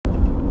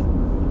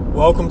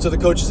Welcome to the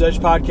Coach's Edge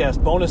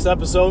podcast, bonus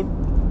episode.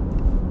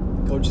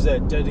 Coach's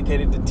Edge,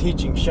 dedicated to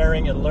teaching,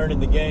 sharing, and learning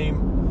the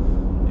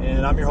game.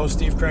 And I'm your host,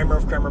 Steve Kramer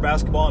of Kramer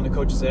Basketball and the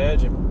Coach's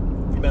Edge.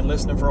 And if you've been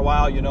listening for a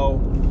while, you know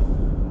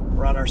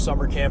we're on our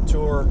summer camp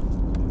tour,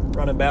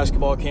 running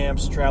basketball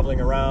camps, traveling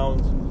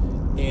around.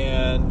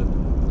 And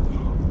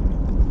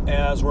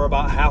as we're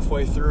about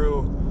halfway through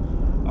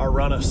our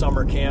run of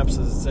summer camps,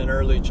 as it's in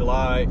early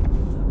July,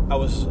 I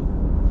was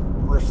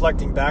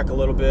reflecting back a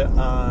little bit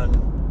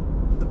on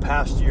the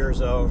past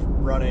years of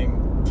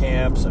running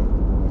camps and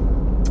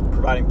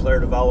providing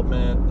player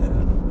development,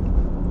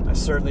 and I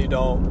certainly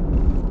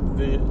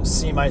don't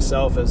see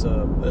myself as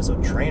a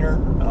trainer.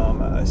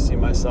 I see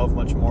myself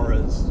much more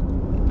as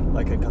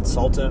like a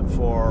consultant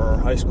for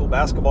high school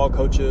basketball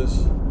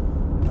coaches.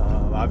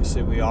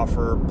 Obviously, we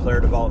offer player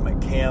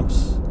development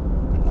camps.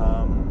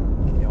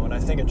 When I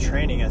think of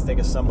training, I think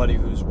of somebody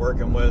who's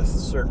working with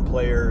certain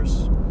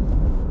players,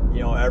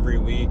 every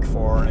week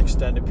for an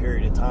extended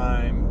period of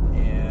time.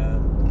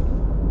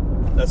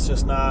 That's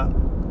just not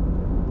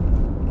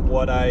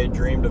what I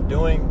dreamed of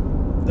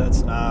doing.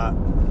 That's not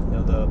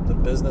the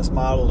business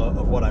model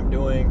of what I'm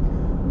doing.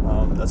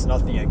 That's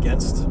nothing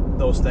against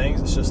those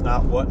things. It's just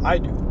not what I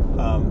do.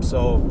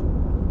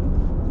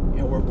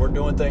 We're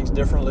doing things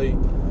differently,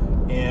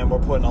 and we're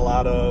putting a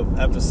lot of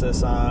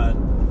emphasis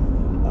on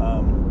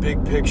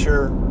big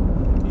picture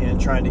and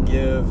trying to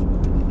give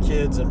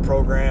kids and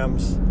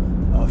programs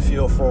a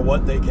feel for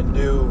what they can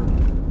do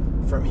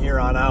from here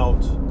on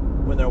out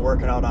when they're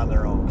working out on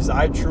their own. Because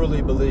I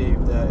truly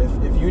believe that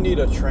if you need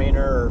a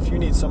trainer, or if you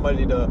need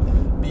somebody to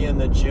be in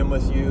the gym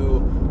with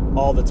you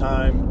all the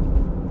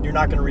time, you're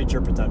not going to reach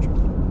your potential.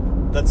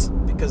 That's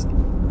because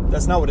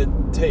that's not what it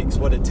takes.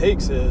 What it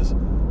takes is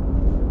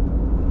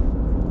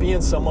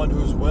being someone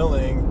who's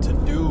willing to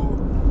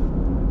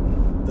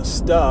do the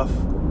stuff,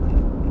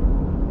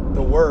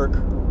 the work,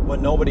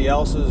 when nobody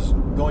else is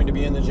going to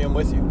be in the gym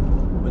with you,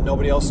 when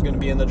nobody else is going to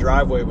be in the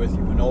driveway with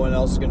you, when no one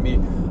else is going to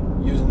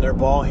be using their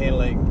ball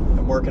handling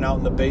and working out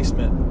in the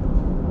basement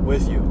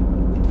with you.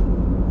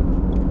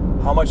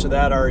 How much of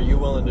that are you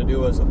willing to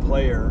do as a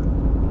player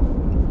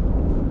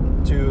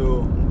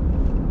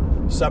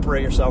to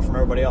separate yourself from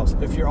everybody else?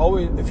 If you're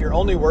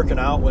only working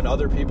out when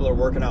other people are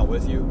working out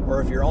with you,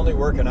 or if you're only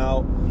working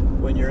out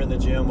when you're in the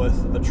gym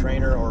with a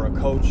trainer or a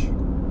coach,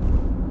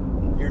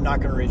 you're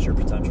not going to reach your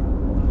potential.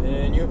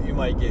 And you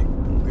might get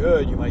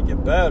good, you might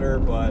get better,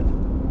 but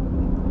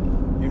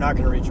you're not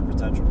going to reach your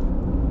potential.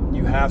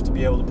 You have to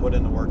be able to put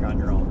in the work on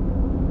your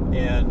own.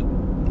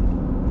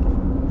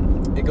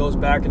 And it goes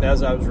back, and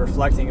as I was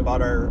reflecting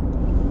about our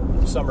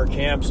summer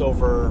camps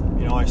over,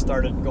 I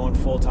started going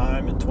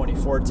full-time in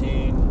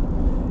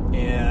 2014,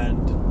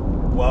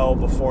 and well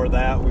before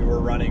that we were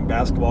running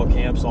basketball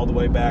camps all the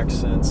way back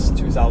since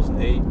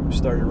 2008. We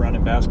started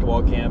running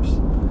basketball camps,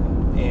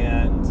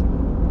 and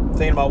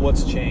thinking about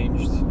what's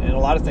changed, and a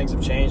lot of things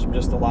have changed. I'm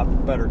just a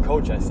lot better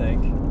coach, I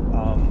think,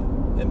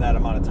 in that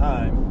amount of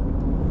time.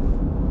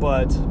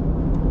 But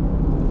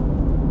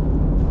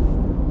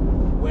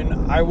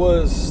when I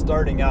was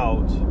starting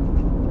out,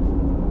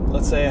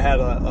 let's say I had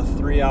a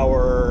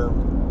 3-hour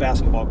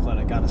basketball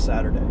clinic on a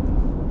Saturday.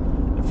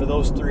 And for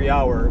those 3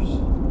 hours,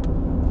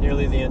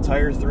 nearly the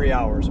entire 3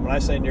 hours, when I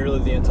say nearly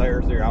the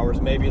entire 3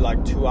 hours, maybe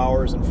like 2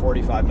 hours and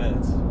 45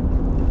 minutes,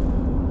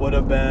 would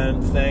have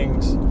been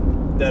things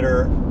that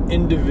are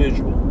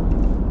individual.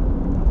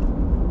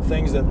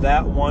 Things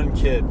that one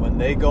kid, when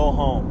they go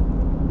home,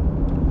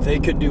 they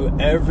could do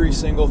every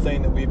single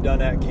thing that we've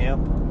done at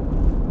camp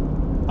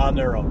on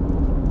their own.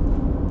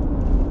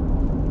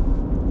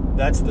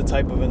 That's the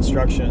type of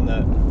instruction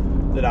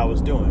that I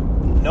was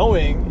doing.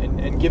 Knowing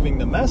and giving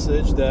the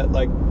message that,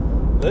 like,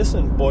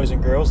 listen, boys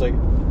and girls, like,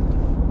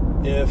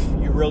 if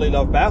you really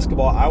love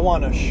basketball, I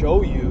want to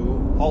show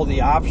you all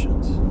the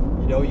options.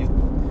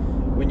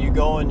 When you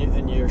go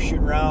and you're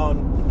shooting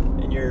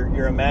around and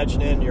you're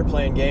imagining, you're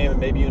playing game, and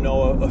maybe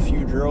a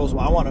few drills,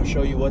 well, I want to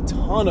show you a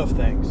ton of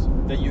things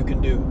that you can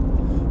do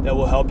that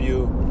will help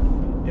you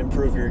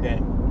improve your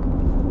game.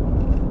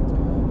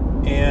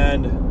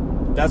 And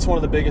that's one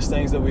of the biggest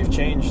things that we've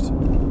changed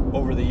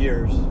over the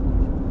years.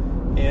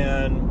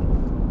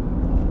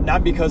 And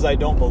not because I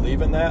don't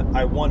believe in that,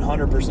 I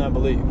 100%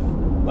 believe.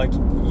 Like,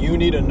 you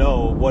need to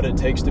know what it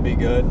takes to be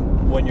good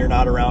when you're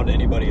not around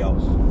anybody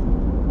else.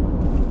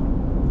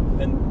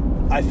 And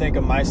I think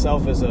of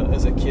myself as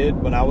a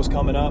kid when I was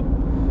coming up.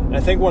 And I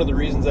think one of the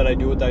reasons that I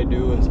do what I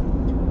do is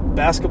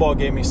basketball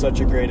gave me such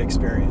a great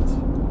experience.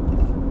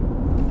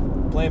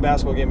 Playing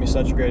basketball gave me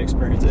such a great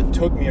experience. It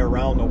took me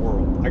around the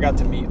world. I got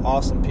to meet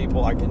awesome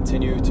people. I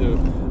continue to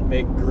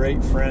make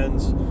great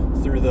friends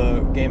through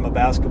the game of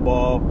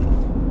basketball.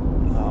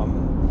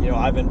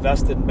 I've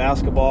invested in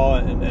basketball,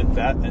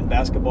 and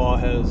basketball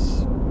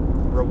has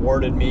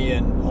rewarded me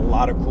in a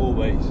lot of cool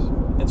ways.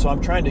 And so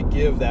I'm trying to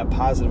give that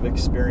positive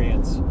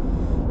experience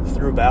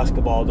through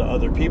basketball to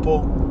other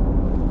people,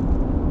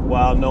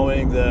 while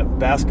knowing that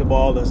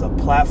basketball is a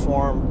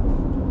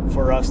platform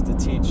for us to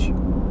teach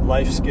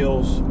life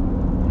skills,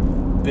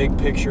 big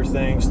picture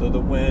things, so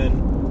that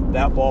when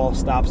that ball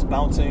stops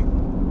bouncing,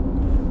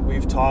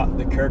 we've taught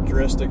the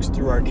characteristics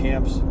through our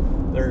camps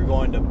that are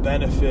going to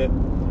benefit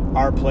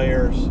our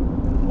players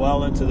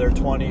well into their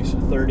 20s,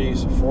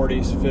 30s,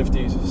 40s,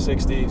 50s,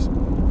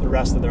 60s, the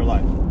rest of their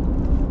life.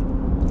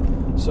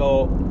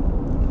 So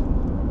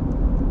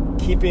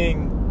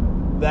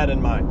keeping that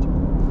in mind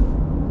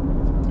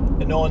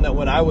and knowing that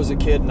when I was a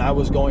kid and I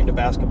was going to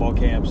basketball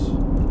camps,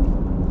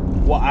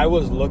 what I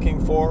was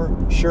looking for,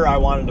 sure, I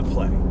wanted to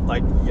play.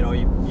 Like,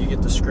 you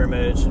get to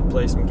scrimmage and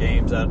play some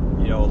games at,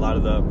 a lot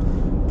of the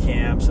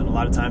camps, and a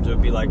lot of times it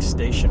would be like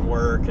station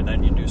work, and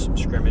then you do some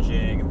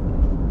scrimmaging,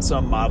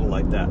 some model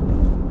like that.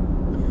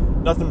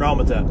 Nothing wrong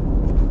with that.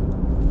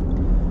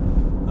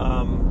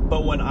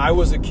 But when I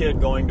was a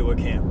kid going to a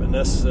camp, and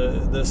this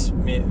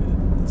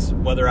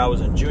whether I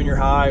was in junior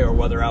high or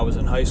whether I was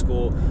in high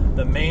school,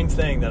 the main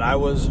thing that I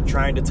was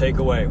trying to take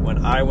away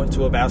when I went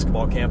to a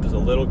basketball camp as a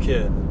little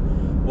kid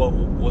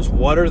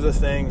what are the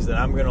things that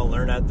I'm going to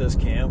learn at this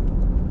camp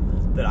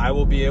that I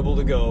will be able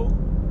to go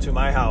to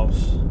my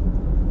house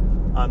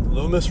on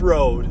Loomis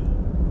Road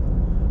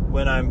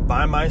when I'm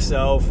by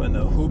myself and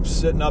the hoop's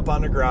sitting up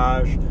on the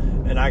garage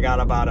and I got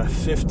about a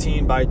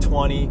 15 by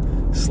 20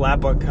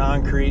 slab of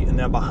concrete, and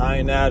then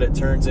behind that it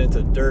turns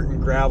into dirt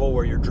and gravel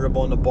where you're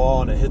dribbling the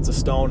ball and it hits a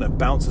stone and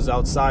bounces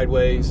out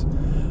sideways.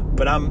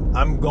 But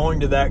I'm going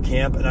to that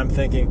camp and I'm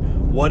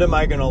thinking, what am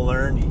I going to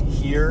learn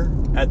here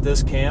at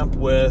this camp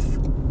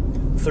with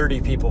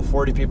 30 people,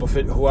 40 people,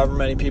 50, however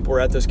many people are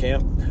at this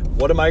camp?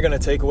 What am I going to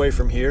take away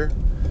from here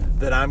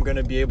that I'm going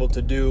to be able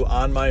to do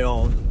on my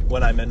own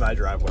when I'm in my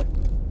driveway?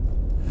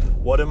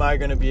 What am I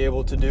going to be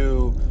able to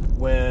do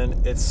when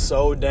it's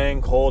so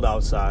dang cold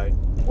outside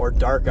or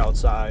dark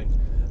outside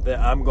that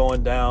I'm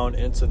going down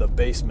into the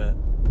basement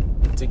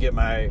to get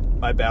my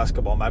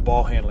basketball, my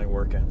ball handling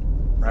working,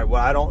 right?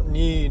 Well, I don't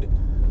need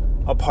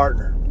a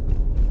partner.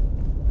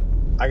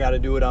 I got to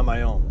do it on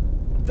my own.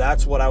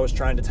 That's what I was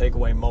trying to take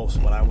away most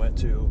when I went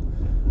to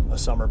a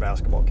summer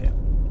basketball camp.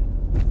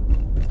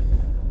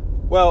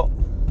 Well,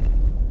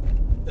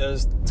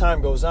 as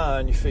time goes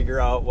on, you figure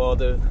out, well,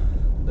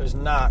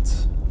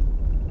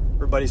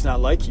 everybody's not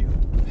like you,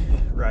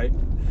 right?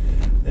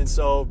 And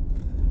so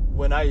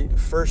when I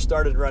first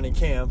started running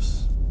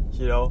camps,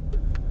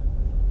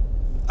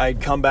 I'd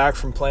come back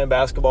from playing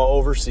basketball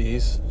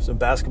overseas. So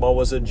basketball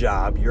was a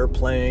job. You're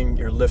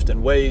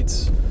lifting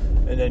weights,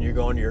 and then you're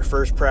going to your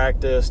first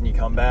practice, and you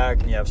come back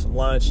and you have some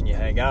lunch and you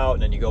hang out,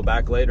 and then you go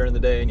back later in the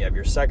day and you have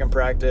your second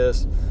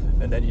practice,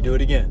 and then you do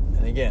it again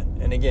and again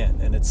and again.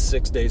 And it's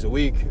 6 days a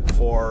week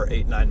for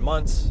 8-9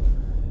 months.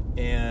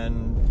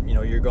 And,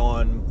 you're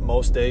going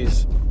most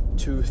days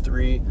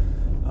 2-3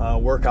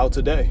 workouts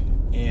a day.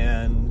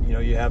 And,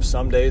 you have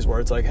some days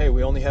where it's like, hey,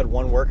 we only had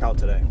one workout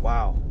today.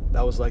 Wow,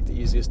 that was like the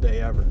easiest day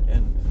ever.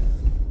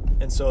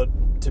 And so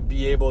to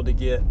be able to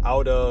get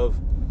out of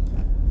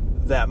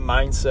that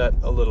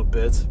mindset a little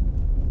bit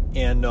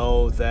and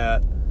know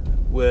that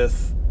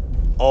with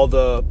all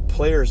the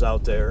players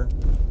out there,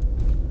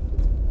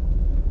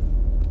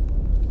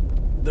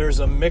 there's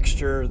a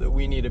mixture that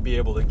we need to be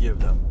able to give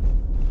them.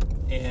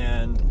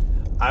 And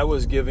I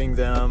was giving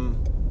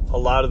them a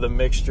lot of the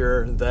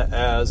mixture that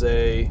as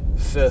a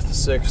 5th,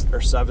 6th, or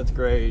 7th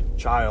grade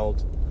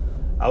child,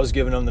 I was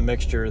giving them the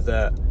mixture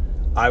that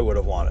I would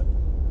have wanted,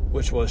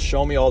 which was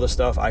show me all the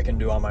stuff I can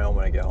do on my own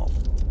when I get home.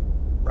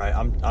 Right?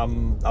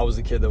 I was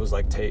the kid that was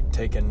like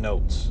taking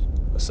notes,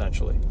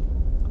 essentially.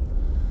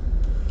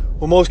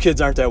 Well, most kids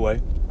aren't that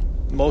way.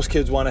 Most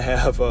kids want to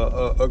have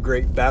a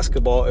great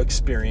basketball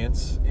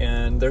experience,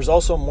 and there's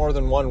also more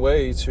than one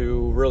way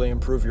to really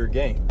improve your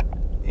game.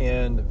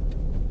 And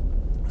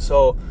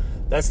so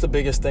that's the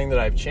biggest thing that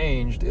I've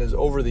changed is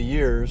over the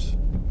years.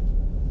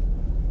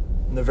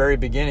 In the very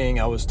beginning,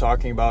 I was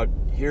talking about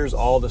here's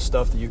all the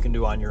stuff that you can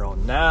do on your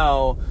own.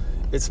 Now,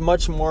 it's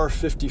much more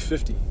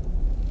 50-50.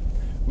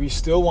 We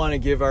still want to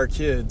give our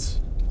kids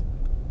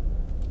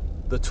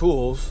the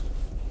tools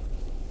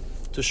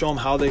to show them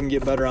how they can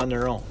get better on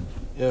their own.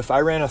 If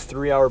I ran a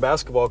 3-hour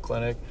basketball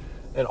clinic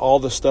and all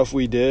the stuff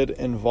we did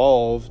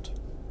involved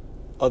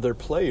other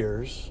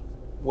players,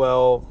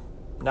 well,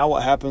 now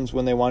what happens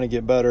when they want to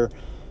get better,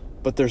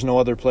 but there's no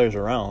other players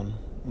around?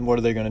 What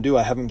are they going to do?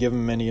 I haven't given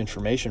them any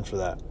information for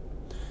that.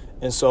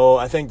 And so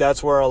I think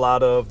that's where a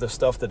lot of the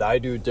stuff that I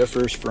do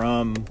differs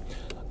from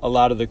a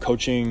lot of the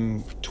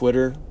coaching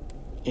Twitter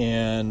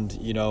and,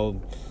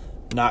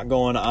 not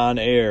going on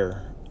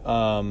air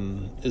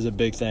is a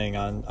big thing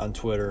on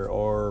Twitter,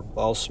 or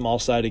all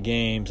small-sided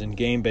games and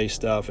game-based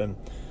stuff. And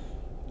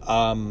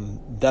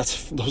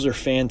those are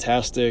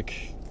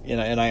fantastic,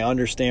 and I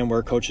understand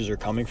where coaches are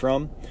coming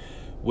from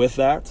with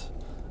that.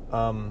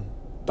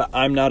 But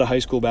I'm not a high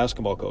school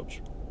basketball coach.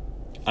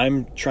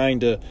 I'm trying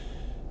to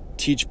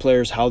teach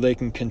players how they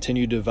can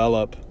continue to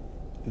develop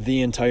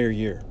the entire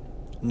year,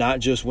 not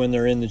just when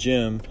they're in the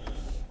gym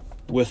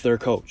with their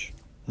coach,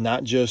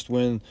 not just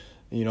when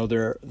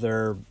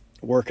they're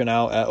working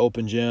out at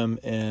open gym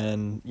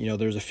and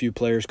there's a few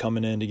players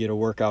coming in to get a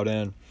workout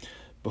in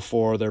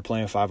before they're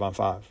playing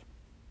 5-on-5.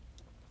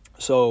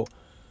 So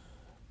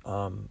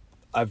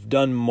I've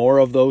done more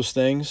of those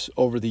things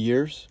over the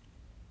years,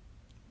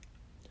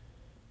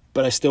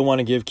 but I still want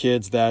to give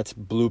kids that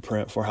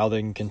blueprint for how they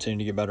can continue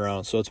to get better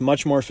on. So it's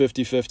much more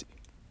 50-50.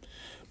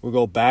 We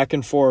go back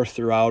and forth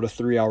throughout a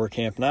 3-hour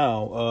camp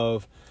now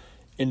of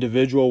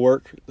individual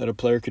work that a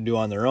player could do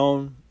on their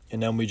own,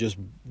 and then we just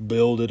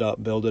build it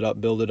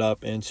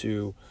up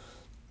into,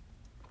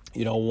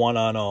 one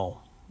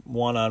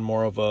on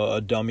more of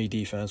a dummy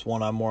defense,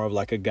 one on more of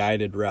like a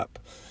guided rep.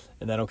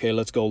 And then, okay,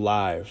 let's go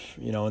live,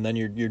 and then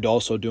you're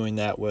also doing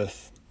that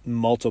with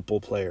multiple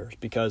players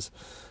because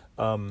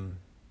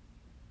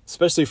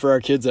especially for our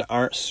kids that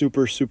aren't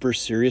super, super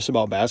serious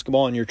about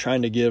basketball and you're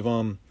trying to give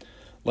them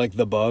like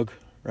the bug,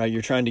 right?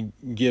 You're trying to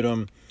get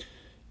them,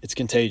 it's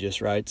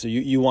contagious, right? So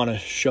you want to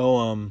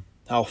show them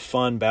how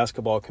fun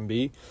basketball can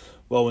be.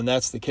 Well, when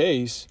that's the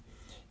case,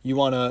 you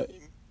want to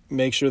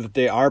make sure that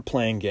they are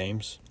playing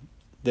games.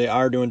 They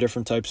are doing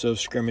different types of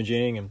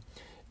scrimmaging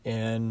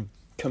and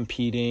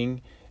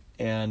competing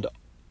and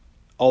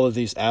all of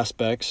these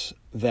aspects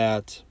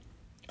that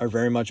are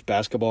very much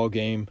basketball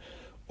game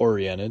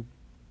oriented.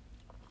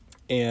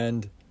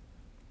 And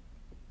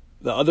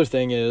the other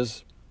thing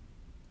is,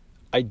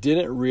 I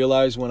didn't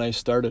realize when I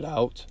started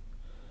out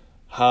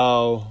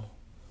how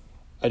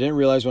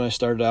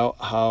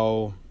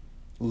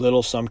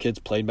little some kids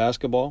played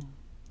basketball.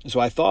 So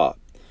I thought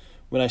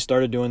when I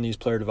started doing these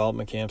player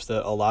development camps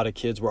that a lot of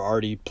kids were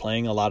already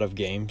playing a lot of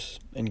games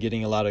and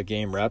getting a lot of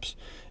game reps.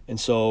 And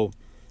so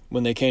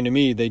when they came to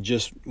me, they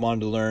just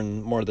wanted to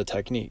learn more of the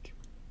technique.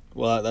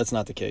 Well, that's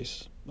not the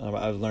case.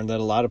 I've learned that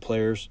a lot of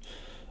players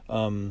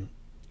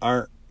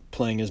aren't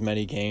playing as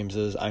many games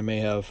as I may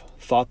have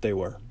thought they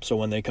were. So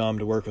when they come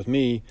to work with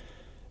me,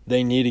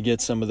 they need to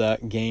get some of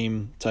that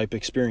game type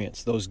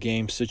experience, those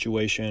game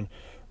situation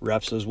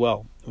reps as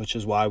well, which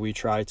is why we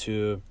try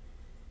to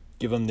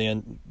give them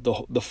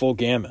the full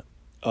gamut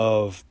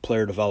of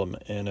player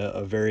development in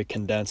a very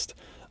condensed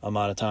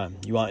amount of time.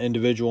 You want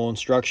individual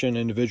instruction,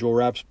 individual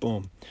reps,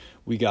 boom,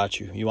 we got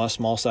you. You want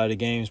small-sided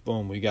games,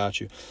 boom, we got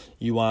you.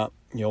 You want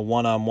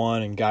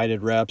one-on-one and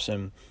guided reps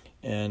and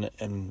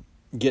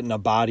getting a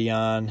body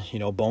on,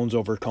 bones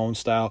over cone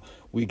style,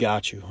 we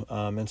got you.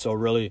 And so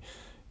really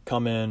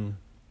come in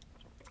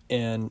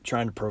and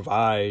trying to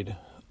provide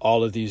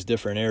all of these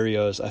different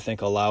areas, I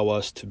think allow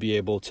us to be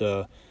able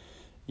to,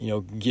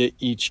 get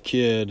each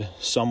kid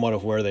somewhat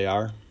of where they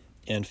are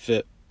and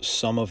fit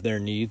some of their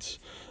needs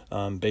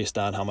based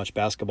on how much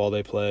basketball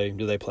they play.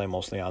 Do they play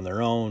mostly on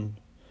their own?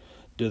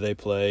 Do they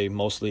play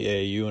mostly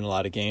AAU in a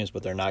lot of games,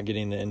 but they're not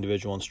getting the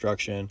individual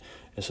instruction?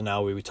 And so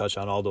now we touch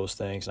on all those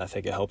things, and I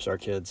think it helps our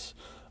kids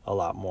a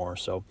lot more.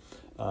 So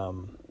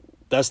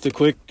that's the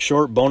quick,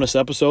 short bonus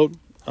episode.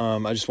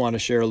 I just want to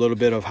share a little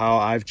bit of how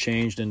I've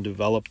changed and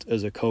developed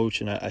as a coach,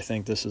 and I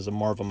think this is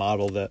more of a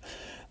model that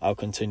I'll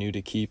continue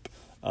to keep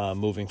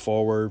moving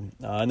forward.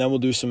 And then we'll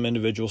do some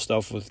individual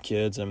stuff with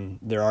kids, and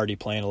they're already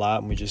playing a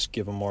lot, and we just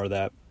give them more of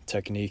that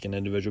technique and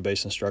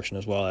individual-based instruction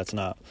as well. That's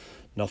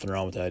nothing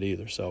wrong with that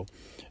either. So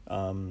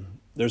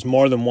there's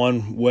more than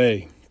one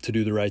way to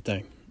do the right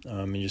thing.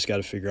 You just got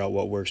to figure out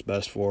what works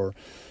best for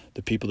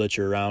the people that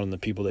you're around and the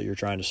people that you're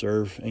trying to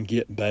serve and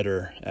get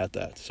better at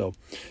that. So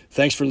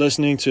thanks for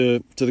listening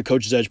to the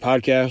Coach's Edge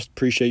podcast.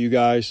 Appreciate you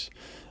guys.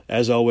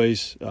 As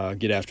always,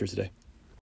 get after it today.